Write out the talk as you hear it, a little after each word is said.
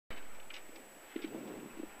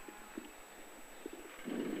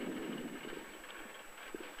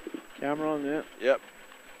Camera on, yeah. Yep.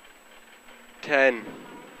 10.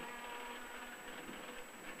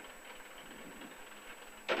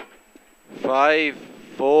 5,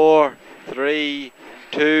 4, 3,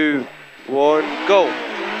 2, 1, go.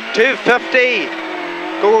 250.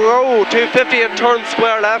 Go, go, go. 250 and turn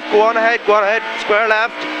square left. Go on ahead, square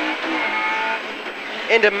left.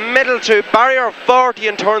 In the middle to barrier 40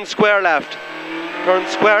 and turn square left. Turn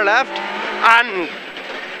square left and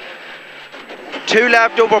 2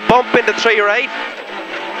 left over bump into 3 right.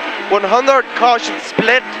 100, caution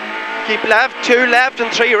split. Keep left, 2 left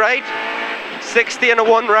and 3 right. 60 and a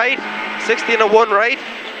 1 right. 60 and a 1 right.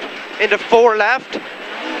 Into 4 left.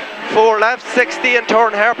 4 left, 60 and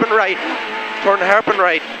turn hairpin right. Turn hairpin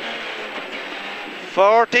right.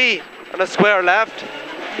 40 and a square left.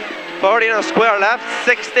 40 and a square left.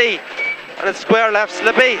 60 and a square left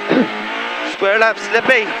slippy. Square left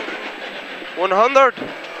slippy. 100.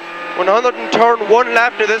 100 and turn 1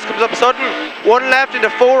 left. Now this comes up sudden. 1 left into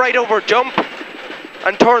 4 right over jump.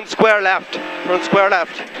 And turn square left. Turn square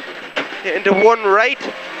left. Into 1 right.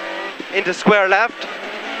 Into square left.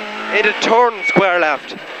 Into turn square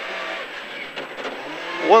left.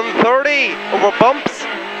 130 over bumps.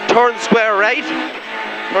 Turn square right.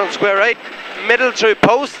 Turn square right. Middle through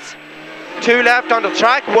posts. 2 left on the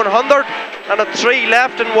track. 100 and a 3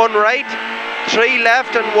 left and 1 right. 3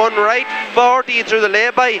 left and 1 right. 40 through the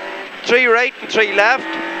lay-by. 3 right and 3 left.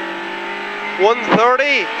 130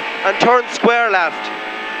 and turn square left.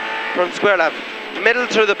 Turn square left. Middle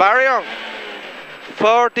through the barrier.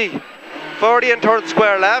 40. 40 and turn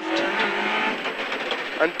square left.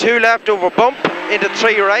 And 2 left over bump into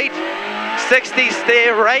 3 right. 60 stay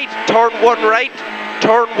right. Turn 1 right.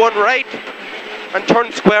 Turn 1 right. And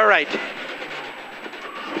turn square right.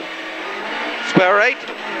 Square right.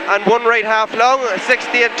 And 1 right half long.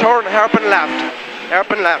 60 and turn hairpin left.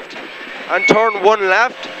 Hairpin left. And turn 1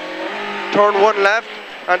 left. Turn 1 left.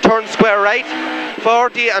 And turn square right.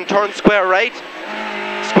 40 and turn square right.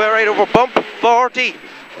 Square right over bump. 40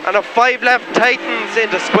 and a 5 left tightens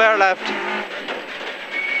into square left.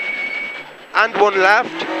 And 1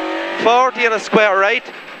 left. 40 and a square right.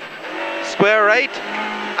 Square right.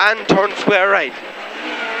 And turn square right.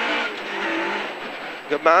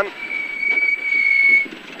 Good man.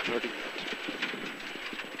 30.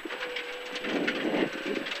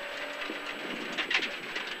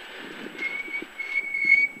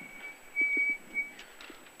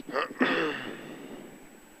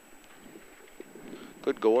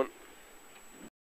 Good going.